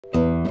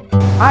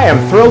I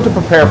am thrilled to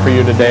prepare for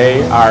you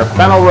today our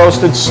fennel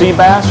roasted sea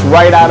bass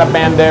right out of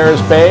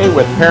Banderas Bay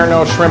with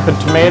Pernod shrimp and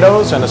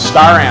tomatoes and a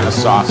star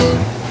anise sauce.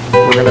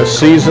 We're going to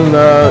season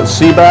the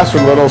sea bass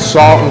with a little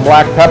salt and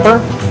black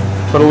pepper.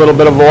 Put a little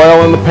bit of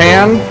oil in the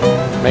pan.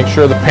 Make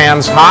sure the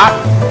pan's hot.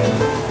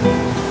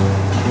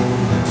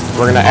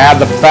 We're going to add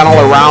the fennel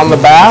around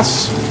the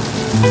bass.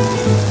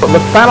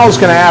 The fennel is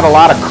going to add a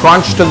lot of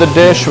crunch to the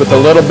dish with a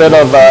little bit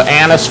of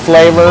anise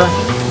flavor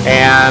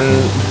and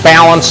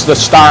balance the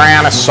star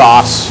anise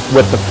sauce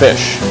with the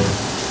fish.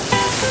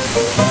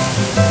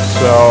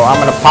 So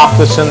I'm going to pop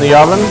this in the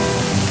oven,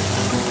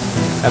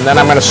 and then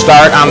I'm going to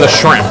start on the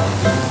shrimp.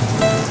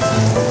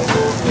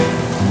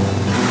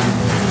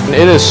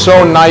 It is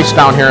so nice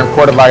down here in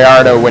Puerto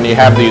Vallarta when you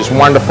have these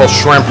wonderful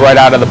shrimp right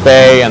out of the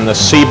bay and the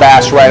sea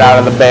bass right out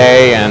of the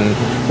bay, and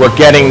we're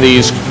getting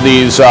these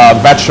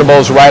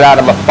vegetables right out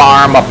of a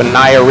farm up in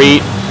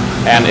Nayarit.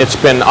 And it's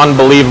been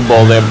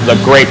unbelievable, the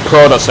great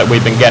produce that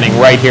we've been getting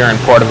right here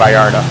in Puerto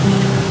Vallarta.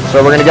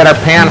 So we're going to get our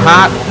pan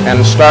hot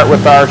and start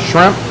with our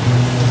shrimp.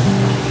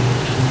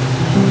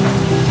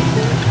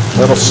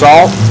 Little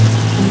salt,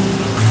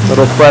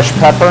 little fresh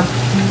pepper.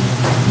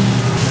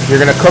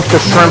 You're going to cook the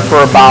shrimp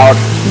for about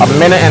a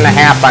minute and a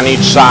half on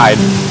each side.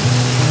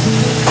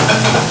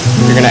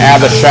 You're going to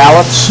add the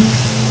shallots.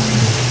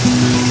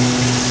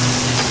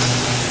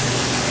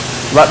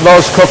 Let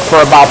those cook for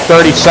about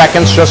 30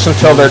 seconds, just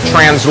until they're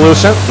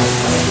translucent.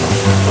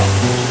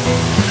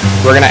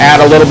 We're going to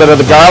add a little bit of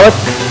the garlic.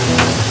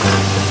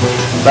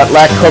 Let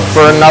that cook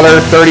for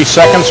another 30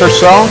 seconds or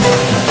so.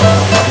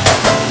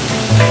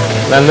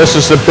 Then this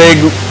is the big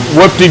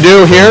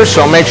whoop-de-doo here,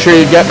 so make sure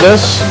you get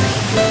this.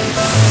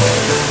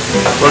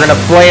 We're going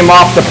to flame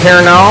off the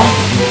Pernod.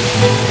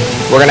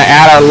 We're going to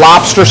add our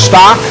lobster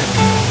stock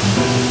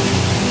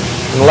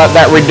and let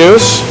that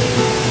reduce.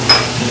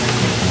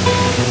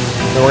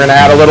 Then we're going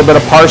to add a little bit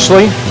of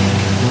parsley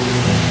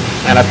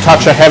and a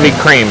touch of heavy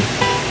cream.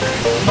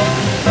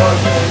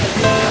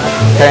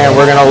 Okay, and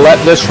we're going to let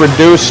this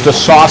reduce to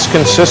sauce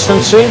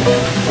consistency,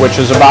 which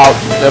is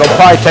it'll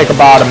probably take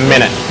about a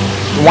minute.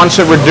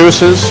 Once it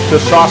reduces to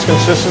sauce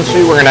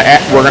consistency, we're going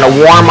to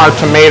warm our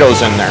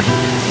tomatoes in there.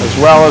 As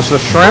well as the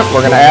shrimp,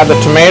 we're going to add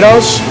the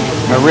tomatoes.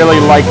 I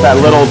really like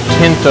that little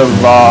tint of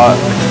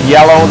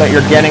yellow that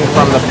you're getting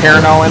from the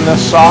Pernod in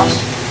this sauce.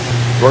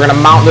 We're going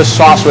to mount this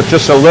sauce with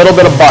just a little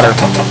bit of butter.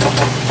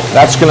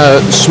 That's going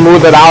to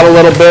smooth it out a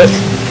little bit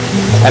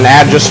and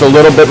add just a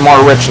little bit more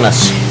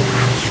richness.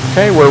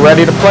 Okay, we're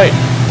ready to plate.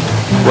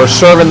 We're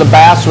serving the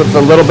bass with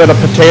a little bit of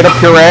potato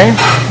puree.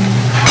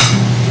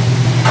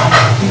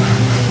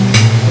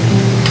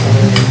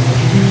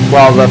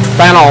 Well, the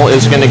fennel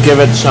is going to give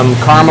it some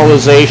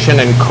caramelization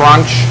and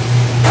crunch.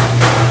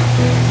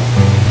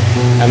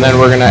 And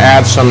then we're going to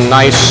add some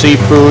nice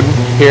seafood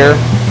here.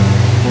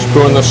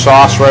 Spoon the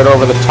sauce right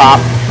over the top.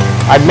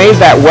 I made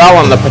that well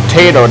on the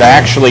potato to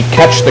actually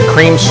catch the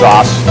cream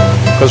sauce,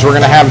 because we're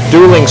going to have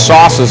dueling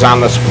sauces on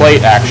this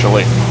plate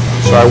actually.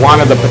 So I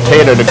wanted the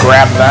potato to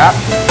grab that.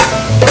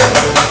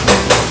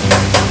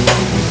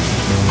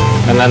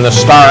 And then the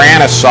star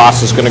anise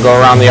sauce is going to go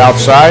around the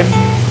outside.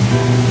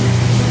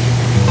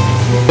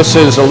 This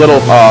is a little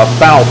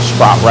fennel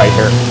sprout right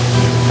here.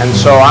 And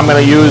so I'm going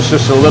to use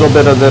just a little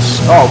bit of this.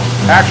 Oh,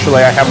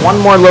 actually I have one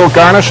more little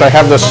garnish. I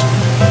have this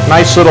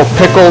nice little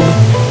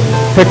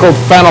pickled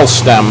fennel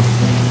stem.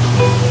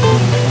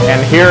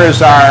 And here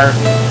is our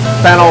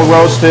fennel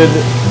roasted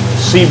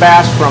sea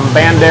bass from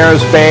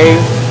Banderas Bay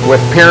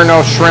with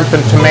Pernod shrimp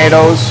and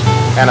tomatoes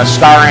and a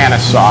star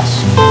anise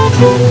sauce.